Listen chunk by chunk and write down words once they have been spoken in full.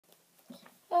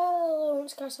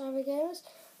once guys, Cyber Gamers,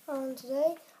 and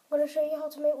today I'm going to show you how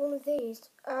to make one of these.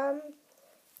 I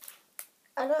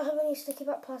don't have any sticky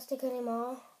back plastic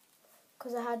anymore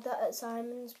because I had that at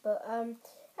Simon's, but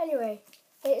anyway,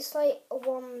 it's like a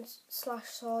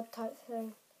wand/sword type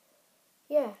thing.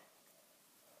 Yeah,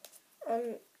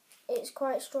 and it's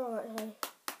quite strong actually.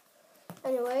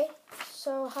 Anyway,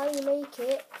 so how you make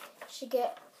it, you should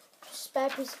get a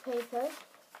spare piece of paper,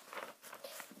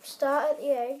 start at the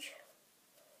edge,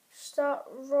 start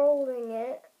rolling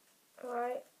it,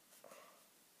 right,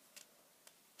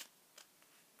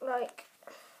 like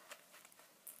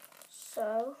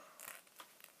so,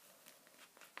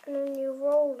 and then you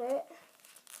roll it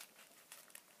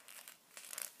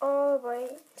all the way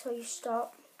until you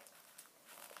stop.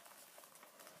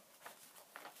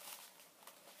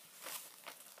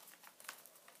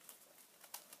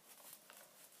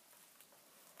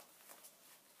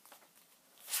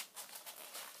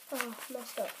 Oh,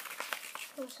 messed up.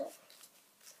 One sec.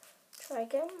 Try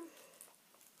again.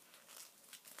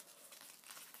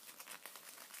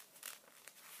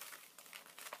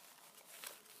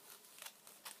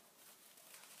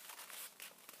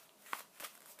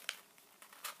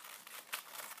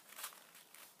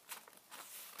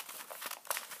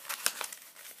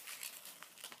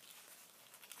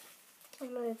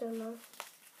 I'm nearly done now.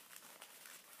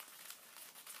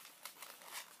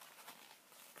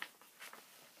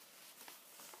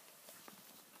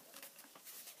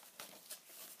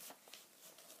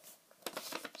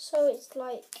 So it's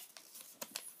like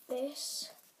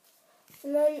this,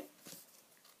 and then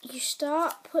you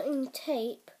start putting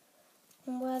tape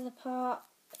on where the part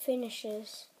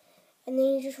finishes, and then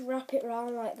you just wrap it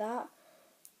around like that.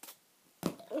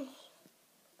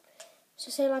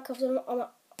 So say like I've done on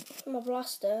my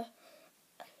blaster,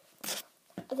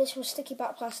 this was sticky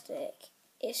back plastic,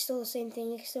 it's still the same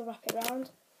thing, you can still wrap it around,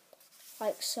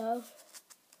 like so,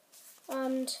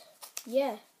 and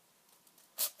yeah.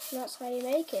 That's how you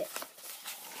make it.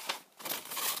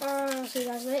 I'll see you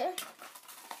guys later.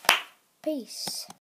 Peace.